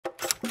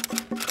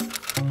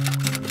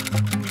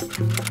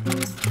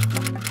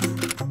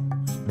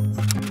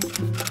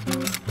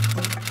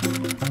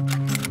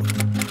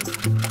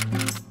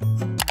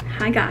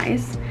Hi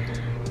guys.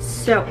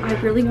 So I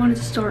really wanted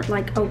to start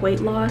like a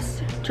weight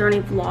loss journey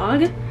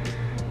vlog.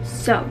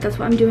 So that's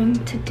what I'm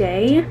doing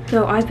today.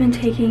 So I've been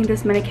taking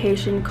this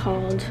medication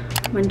called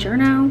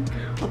mounjaro.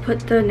 I'll put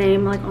the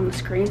name like on the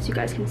screen so you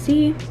guys can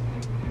see.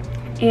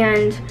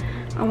 And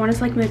I wanted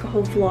to like make a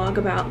whole vlog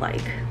about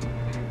like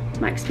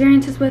my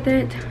experiences with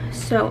it.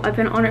 So I've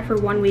been on it for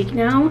 1 week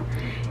now,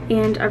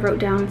 and I wrote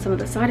down some of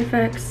the side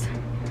effects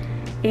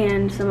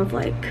and some of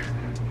like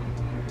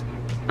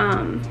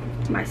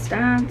my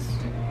stats.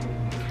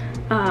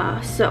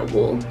 So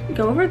we'll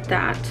go over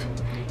that.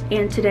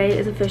 And today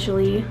is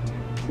officially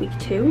week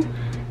 2,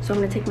 so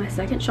I'm gonna take my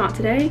second shot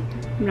today.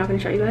 I'm not gonna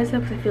show you guys though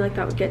because I feel like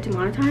that would get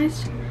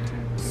demonetized.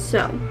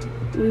 So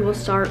we will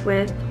start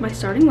with my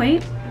starting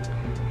weight.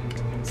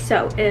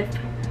 So if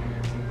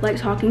like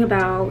talking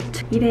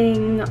about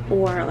eating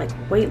or like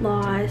weight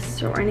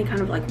loss or any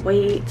kind of like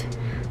weight,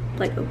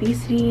 like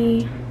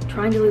obesity,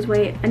 trying to lose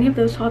weight, any of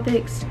those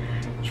topics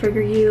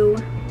trigger you,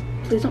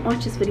 please don't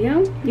watch this video.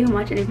 You can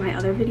watch any of my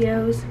other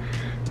videos,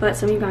 but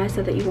some of you guys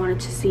said that you wanted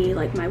to see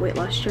like my weight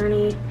loss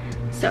journey,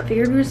 so I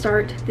figured we would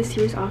start this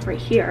series off right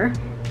here.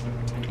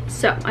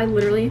 So I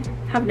literally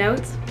have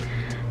notes.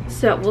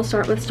 So we'll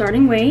start with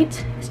starting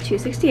weight. It's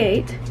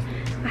 268.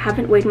 I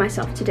haven't weighed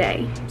myself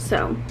today,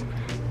 so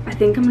I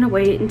think I'm gonna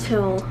wait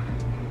until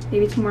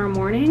maybe tomorrow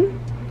morning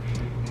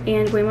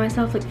and weigh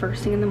myself like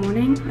first thing in the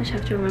morning. I just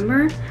have to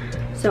remember.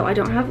 So I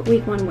don't have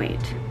week 1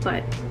 weight,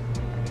 but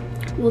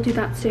we'll do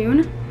that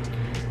soon.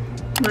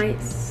 My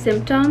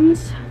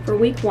symptoms for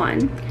week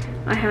 1,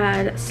 I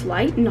had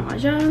slight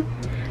nausea,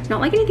 not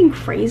like anything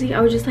crazy.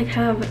 I would just like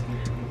have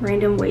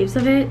random waves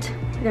of it.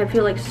 Like I'd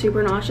feel like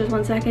super nauseous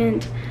 1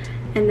 second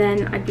and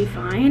then I'd be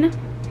fine.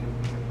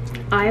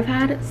 I've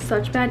had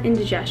such bad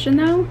indigestion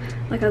though,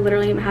 like I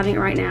literally am having it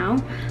right now.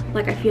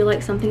 Like I feel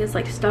like something is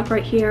like stuck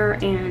right here,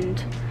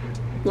 and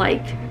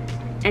like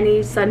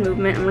any sudden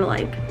movement I'm gonna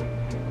like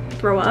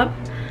throw up.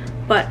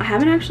 But I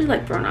haven't actually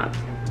like thrown up,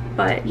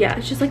 but yeah,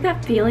 it's just like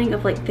that feeling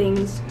of like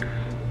things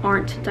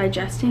aren't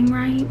digesting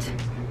right,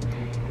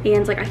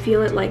 and like I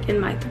feel it like in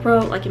my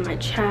throat, like in my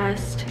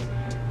chest.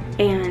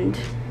 And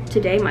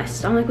today my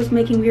stomach was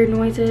making weird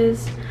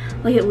noises,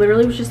 like it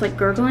literally was just like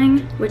gurgling,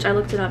 which I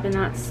looked it up and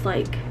that's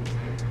like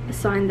a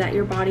sign that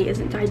your body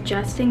isn't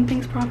digesting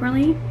things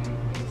properly.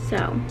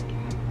 So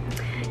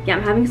yeah,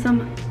 I'm having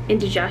some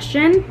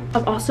indigestion.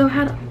 I've also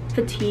had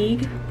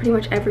fatigue pretty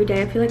much every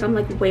day. I feel like I'm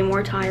like way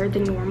more tired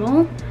than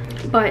normal,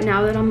 but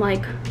now that I'm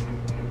like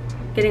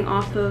getting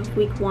off of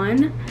week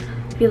 1,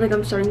 I feel like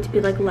I'm starting to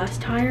be like less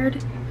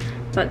tired.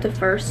 But the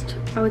first,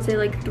 I would say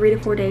like 3 to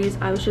 4 days,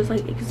 I was just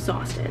like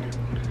exhausted.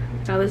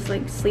 I was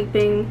like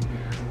sleeping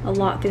a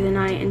lot through the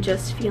night and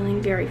just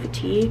feeling very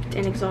fatigued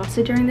and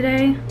exhausted during the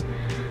day.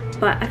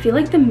 But I feel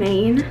like the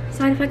main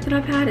side effect that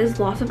I've had is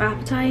loss of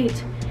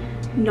appetite,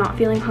 not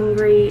feeling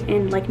hungry,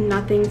 and like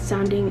nothing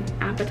sounding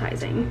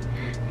appetizing.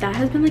 That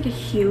has been like a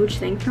huge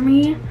thing for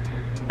me.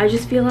 I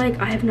just feel like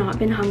I have not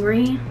been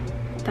hungry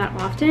that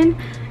often,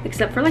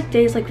 except for like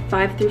days like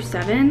 5 through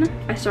 7.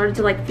 I started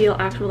to like feel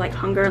actual like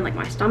hunger and like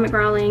my stomach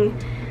growling,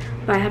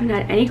 but I haven't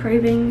had any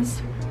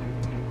cravings.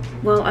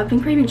 Well, I've been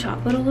craving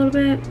chocolate a little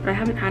bit, but I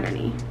haven't had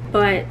any.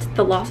 But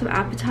the loss of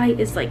appetite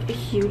is like a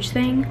huge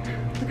thing.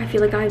 Like I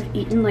feel like I've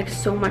eaten like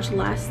so much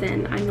less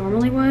than I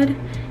normally would,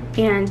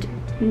 and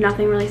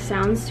nothing really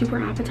sounds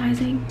super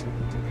appetizing,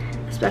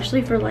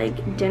 especially for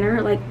like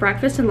dinner. Like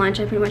breakfast and lunch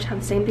I pretty much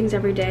have the same things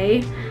every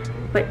day,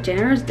 but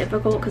dinner is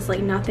difficult because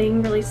like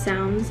nothing really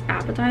sounds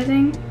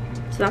appetizing,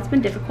 so that's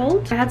been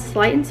difficult. I had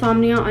slight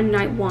insomnia on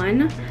night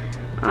 1.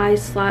 I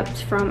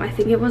slept from, I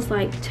think it was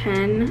like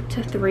 10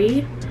 to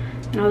 3,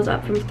 and I was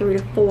up from 3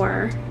 to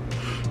 4,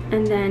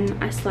 and then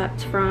I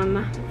slept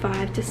from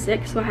 5 to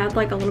 6, so I had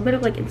like a little bit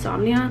of like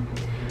insomnia.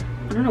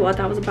 I don't know what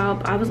that was about,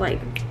 but I was like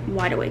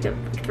wide awake at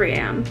 3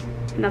 a.m.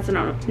 and that's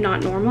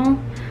not normal.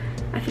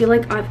 I feel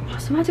like I've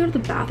also had to go to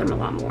the bathroom a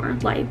lot more,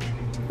 like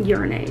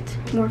urinate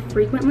more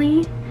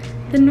frequently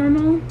than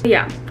normal. But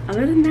yeah,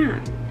 other than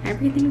that,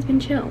 everything's been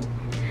chill.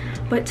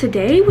 But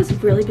today was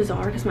really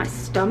bizarre because my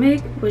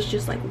stomach was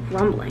just like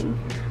rumbling.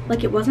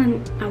 Like I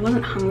wasn't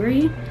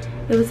hungry.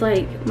 It was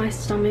like my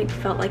stomach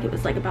felt like it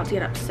was like about to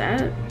get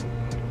upset,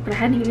 but I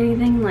hadn't eaten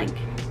anything like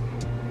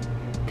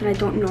that I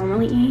don't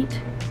normally eat.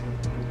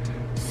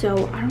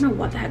 So I don't know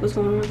what the heck was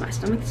going on with my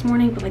stomach this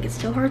morning, but like it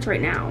still hurts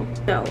right now.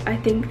 So I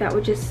think that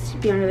would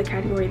just be under the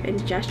category of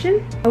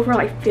indigestion. Overall,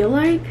 I feel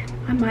like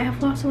I might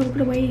have lost a little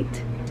bit of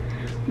weight.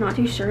 I'm not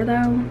too sure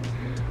though.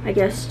 I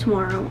guess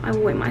tomorrow I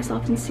will weigh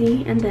myself and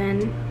see, and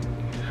then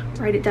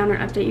write it down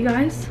and update you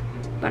guys.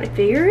 But I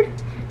figured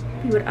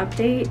we would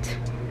update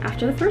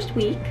after the first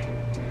week.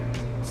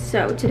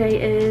 So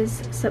today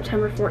is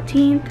September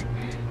 14th.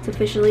 It's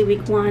officially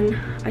week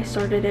 1. I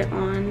started it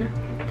on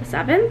the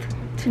 7th.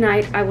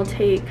 Tonight I will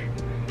take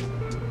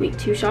week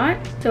 2 shot.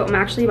 So I'm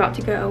actually about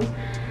to go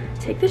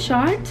take the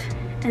shot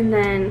and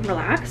then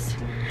relax.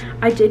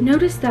 I did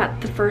notice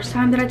that the first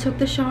time that I took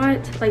the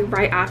shot, like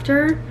right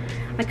after,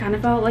 I kind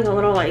of felt like a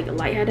little like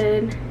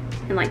lightheaded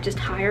and like just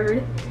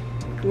tired,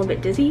 a little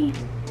bit dizzy.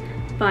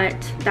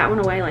 but that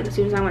went away like as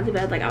soon as I went to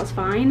bed. Like I was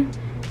fine,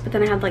 but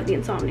then I had like the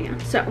insomnia.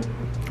 So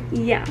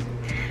yeah,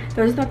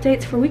 those are the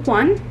updates for week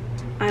 1.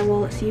 I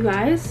will see you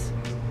guys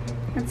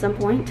at some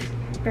point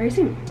very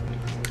soon.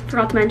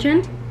 Forgot to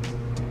mention,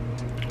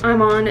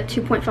 I'm on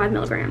 2.5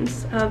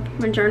 milligrams of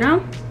mounjaro,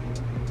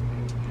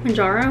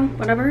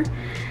 whatever.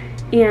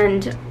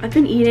 And I've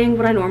been eating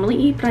what I normally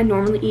eat, but I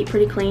normally eat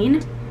pretty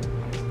clean.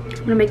 I'm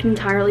gonna make an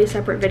entirely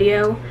separate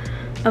video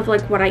of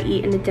like what I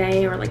eat in a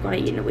day or like what I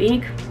eat in a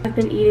week. I've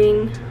been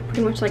eating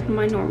pretty much like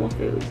my normal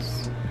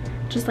foods,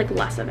 just like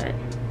less of it.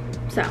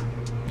 So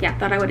yeah,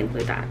 thought I would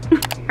include that.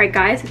 All right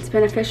guys, it's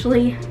been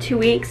officially 2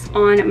 weeks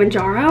on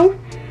mounjaro.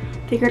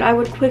 Figured I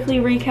would quickly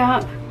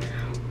recap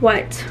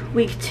what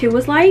week 2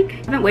 was like. I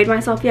haven't weighed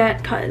myself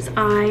yet because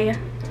I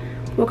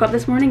woke up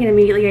this morning and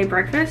immediately ate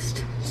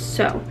breakfast.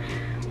 So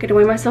I'm gonna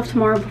weigh myself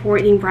tomorrow before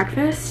eating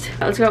breakfast.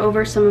 Let's go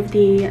over some of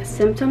the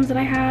symptoms that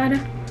I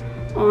had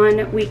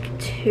on week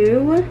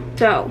 2.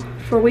 So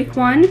for week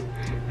 1,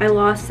 I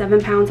lost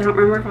 7 pounds. I don't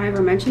remember if I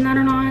ever mentioned that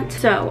or not.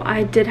 So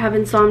I did have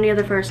insomnia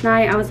the first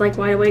night. I was like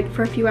wide awake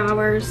for a few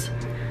hours,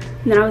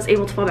 and then I was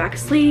able to fall back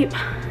asleep.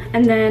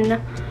 And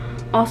then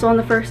also on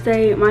the first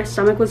day, my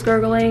stomach was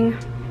gurgling.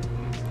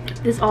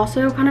 This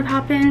also kind of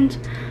happened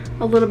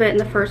a little bit in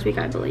the first week,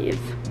 I believe.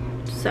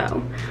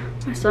 So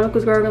my stomach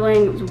was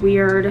gurgling. It was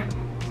weird.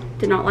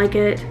 Did not like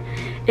it.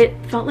 It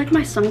felt like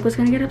my stomach was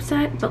gonna get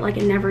upset, but like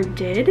it never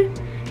did.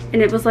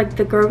 And it was like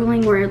the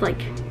gurgling where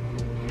like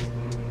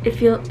it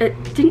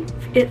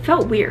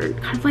felt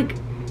weird. Kind of like,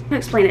 how to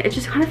explain it? It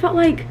just kind of felt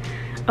like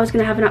I was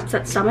gonna have an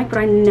upset stomach, but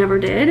I never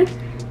did.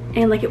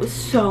 And like it was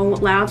so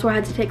loud, so I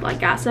had to take like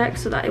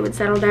Gas-X so that it would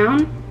settle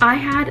down. I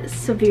had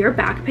severe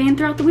back pain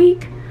throughout the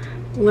week.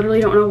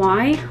 Literally don't know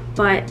why,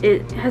 but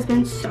it has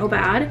been so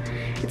bad.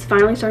 It's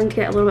finally starting to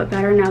get a little bit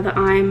better now that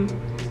I'm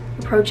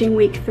approaching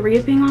week 3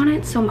 of being on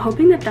it. So I'm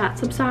hoping that that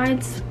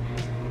subsides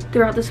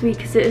throughout this week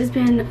because it has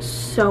been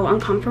so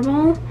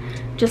uncomfortable.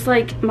 Just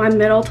like my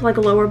middle to like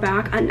lower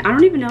back. And I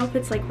don't even know if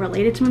it's like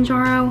related to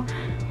mounjaro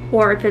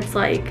or if it's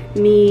like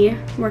me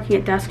working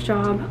a desk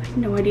job. I have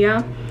no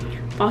idea.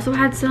 Also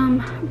had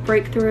some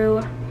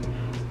breakthrough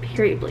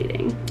period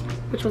bleeding,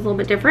 which was a little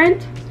bit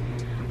different.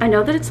 I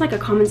know that it's like a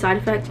common side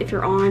effect if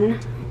you're on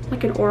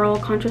like an oral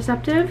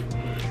contraceptive,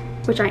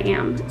 which I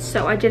am.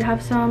 So I did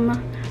have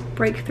some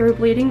breakthrough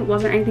bleeding. It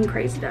wasn't anything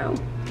crazy though.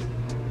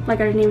 Like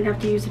I didn't even have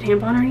to use a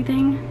tampon or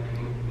anything.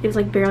 It was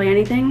like barely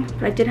anything,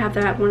 but I did have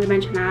that. I wanted to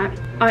mention that.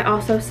 I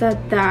also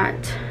said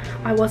that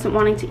I wasn't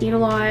wanting to eat a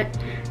lot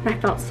and I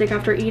felt sick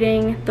after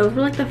eating. Those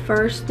were like the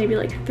first maybe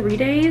like 3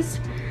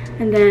 days.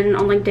 And then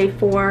on like day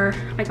 4,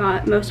 I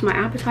got most of my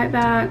appetite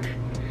back.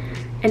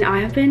 And I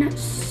have been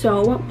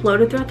so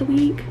bloated throughout the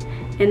week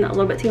and a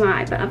little bit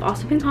TMI, but I've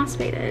also been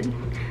constipated.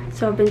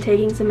 So I've been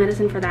taking some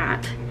medicine for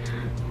that.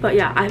 But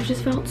yeah, I've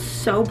just felt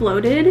so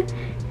bloated,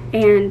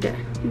 and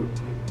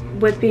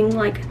with being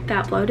like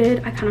that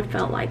bloated, I kind of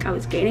felt like I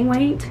was gaining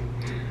weight,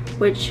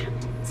 which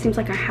seems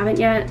like I haven't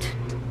yet,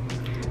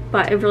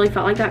 but it really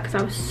felt like that because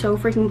I was so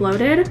freaking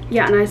bloated.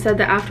 Yeah, and I said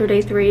that after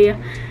day 3,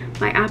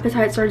 my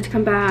appetite started to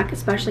come back,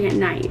 especially at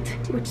night,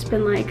 which has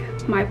been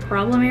like my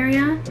problem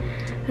area,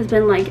 has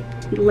been like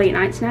late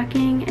night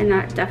snacking, and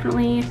that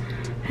definitely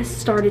has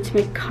started to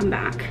make a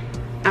comeback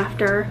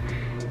after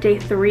day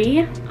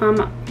 3.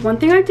 One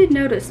thing I did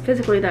notice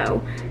physically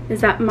though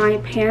is that my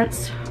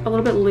pants are a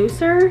little bit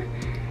looser,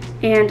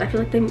 and I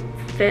feel like they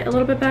fit a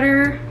little bit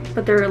better,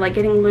 but they're like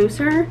getting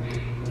looser,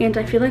 and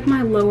I feel like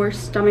my lower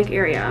stomach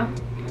area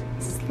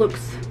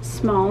looks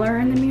smaller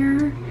in the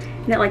mirror,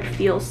 and it like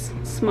feels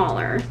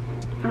smaller.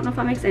 I don't know if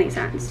that makes any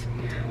sense,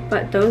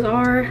 but those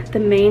are the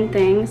main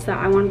things that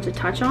I wanted to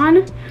touch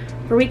on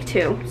for week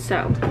 2.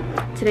 So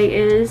today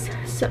is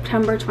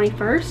September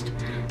 21st,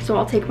 so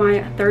I'll take my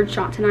 3rd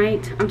shot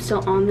tonight. I'm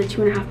still on the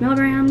 2.5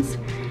 milligrams,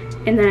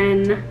 and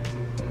then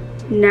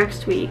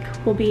next week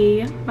will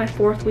be my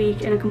 4th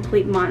week in a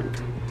complete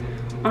month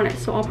on it.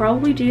 So I'll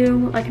probably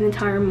do like an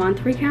entire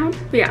month recap.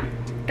 But yeah,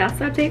 that's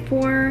the update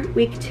for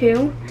week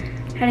 2.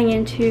 Heading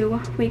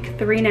into week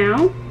 3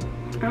 now.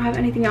 I don't have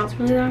anything else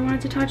really that I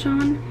wanted to touch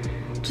on.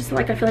 Just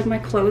like I feel like my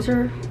clothes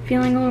are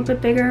feeling a little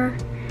bit bigger,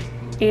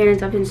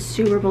 and I've been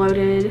super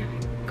bloated,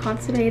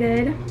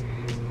 constipated,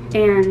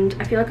 and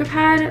I feel like I've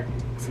had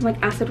some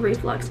like acid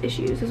reflux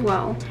issues as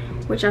well,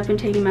 which I've been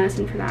taking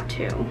medicine for that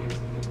too.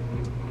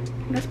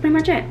 And that's pretty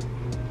much it.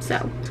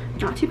 So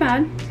not too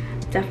bad,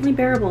 definitely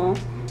bearable,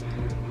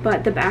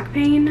 but the back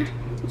pain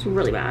was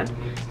really bad.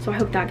 So I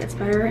hope that gets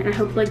better, and I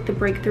hope like the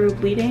breakthrough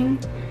bleeding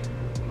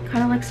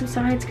kind of like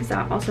subsides, because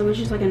that also was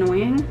just like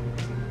annoying.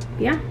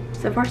 But yeah,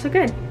 so far so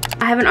good.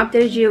 I haven't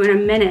updated you in a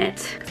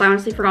minute because I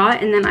honestly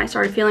forgot, and then I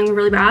started feeling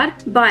really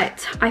bad.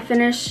 But I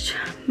finished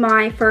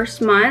my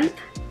first month.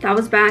 That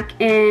was back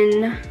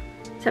in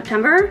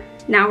September.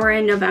 Now we're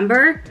in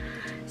November.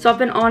 So I've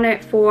been on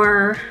it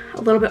for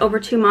a little bit over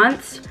 2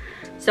 months.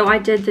 So I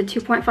did the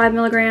 2.5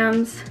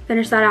 milligrams,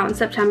 finished that out in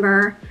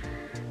September.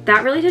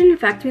 That really didn't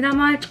affect me that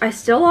much. I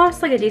still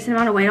lost like a decent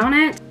amount of weight on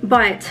it,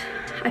 but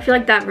I feel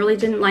like that really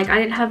didn't, like, I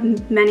didn't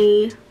have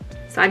many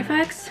side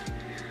effects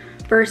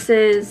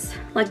versus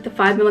like the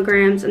 5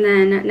 milligrams and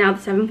then now the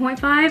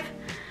 7.5.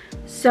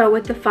 So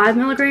with the 5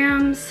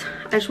 milligrams,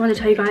 I just wanted to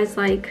tell you guys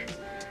like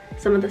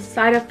some of the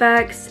side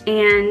effects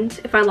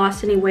and if I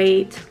lost any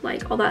weight,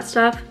 like all that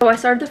stuff. So I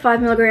started the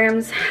 5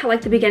 milligrams at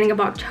like the beginning of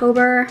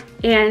October,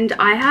 and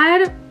I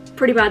had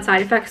pretty bad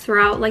side effects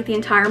throughout like the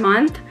entire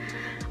month.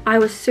 I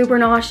was super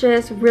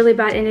nauseous, really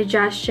bad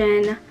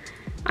indigestion.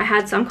 I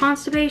had some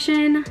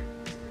constipation.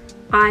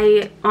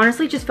 I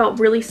honestly just felt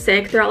really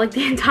sick throughout like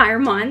the entire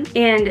month,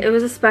 and it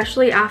was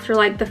especially after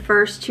like the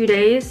first 2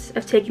 days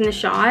of taking the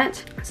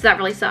shot, so that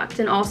really sucked.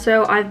 And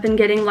also I've been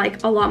getting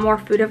like a lot more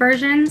food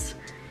aversions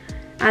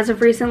as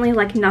of recently.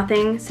 Like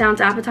nothing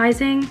sounds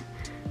appetizing,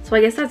 so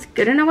I guess that's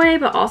good in a way,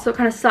 but also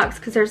kind of sucks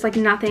because there's like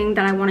nothing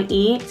that I want to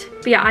eat.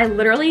 But yeah, I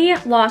literally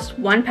lost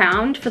 1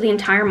 pound for the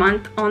entire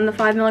month on the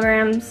 5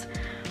 milligrams,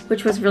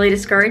 which was really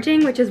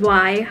discouraging, which is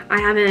why I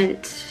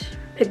haven't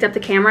picked up the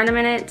camera in a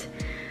minute,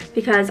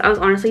 because I was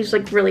honestly just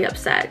like really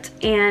upset.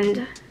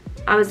 And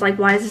I was like,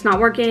 why is this not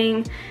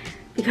working?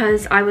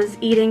 Because I was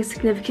eating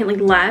significantly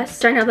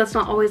less. I know that's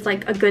not always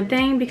like a good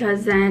thing,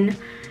 because then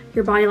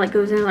your body like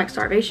goes into like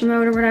starvation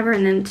mode or whatever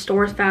and then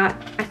stores fat,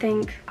 I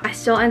think. I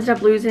still ended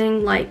up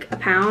losing like a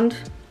pound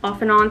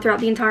off and on throughout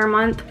the entire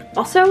month.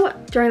 Also,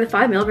 during the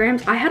 5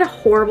 milligrams, I had a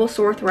horrible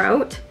sore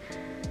throat,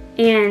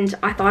 and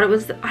I thought it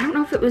was, I don't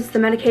know if it was the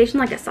medication,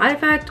 like a side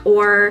effect,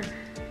 or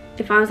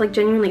if I was like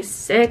genuinely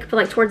sick, but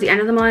like towards the end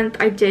of the month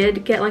I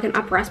did get like an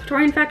upper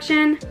respiratory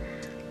infection.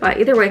 But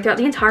either way, throughout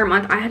the entire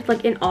month I had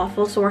like an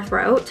awful sore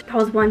throat. That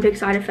was one big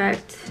side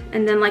effect.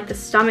 And then like the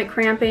stomach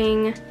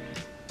cramping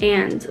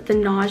and the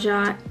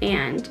nausea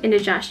and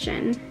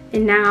indigestion.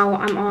 And now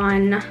I'm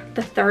on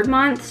the 3rd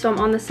month, so I'm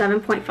on the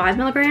 7.5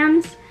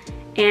 milligrams,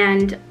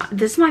 and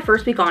this is my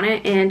first week on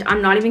it, and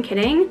I'm not even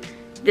kidding,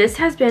 this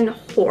has been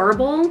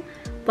horrible.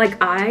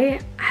 Like I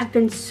have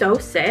been so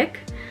sick.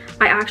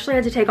 I actually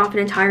had to take off an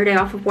entire day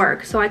off of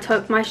work. So I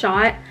took my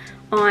shot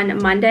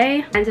on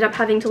Monday, ended up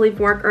having to leave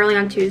work early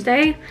on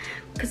Tuesday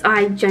because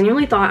I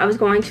genuinely thought I was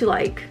going to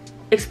like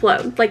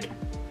explode. Like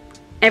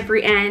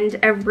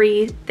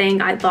everything,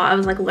 I thought I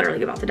was like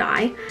literally about to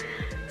die.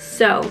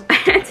 So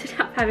I ended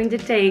up having to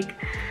take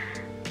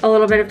a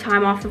little bit of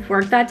time off of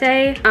work that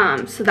day.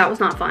 So that was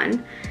not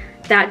fun.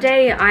 That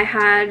day I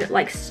had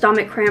like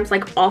stomach cramps,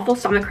 like awful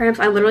stomach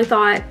cramps. I literally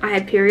thought I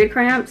had period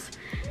cramps,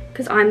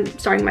 because I'm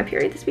starting my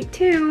period this week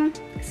too.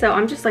 So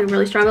I'm just like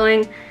really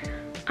struggling.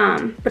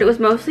 But it was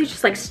mostly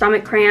just like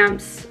stomach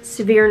cramps,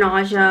 severe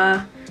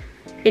nausea,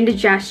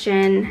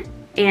 indigestion,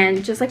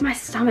 and just like my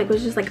stomach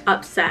was just like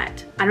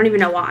upset. I don't even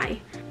know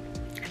why.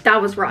 That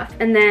was rough.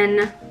 And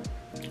then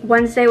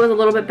Wednesday was a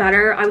little bit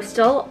better. I was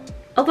still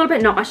a little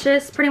bit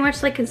nauseous pretty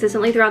much like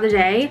consistently throughout the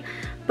day,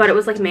 but it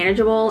was like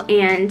manageable,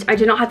 and I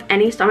did not have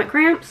any stomach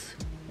cramps,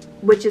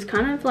 which is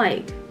kind of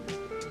like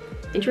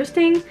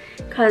interesting,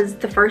 because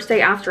the first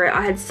day after it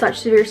I had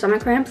such severe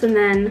stomach cramps, and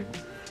then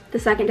the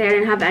second day I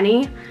didn't have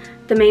any.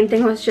 The main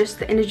thing was just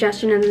the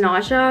indigestion and the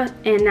nausea,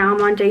 and now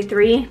I'm on day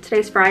 3.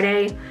 Today's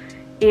Friday,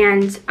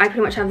 and I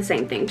pretty much have the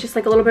same thing, just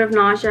like a little bit of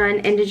nausea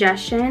and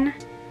indigestion,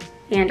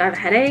 and I have a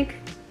headache.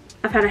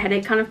 I've had a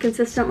headache kind of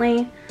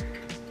consistently,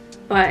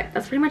 but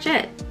that's pretty much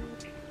it.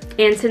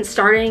 And since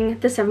starting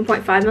the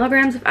 7.5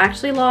 milligrams, I've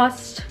actually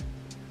lost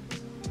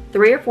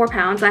 3 or 4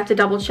 pounds. I have to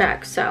double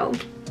check, so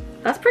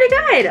that's pretty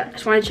good. I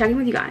just wanted to check in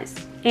with you guys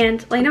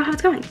and let you know how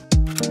it's going.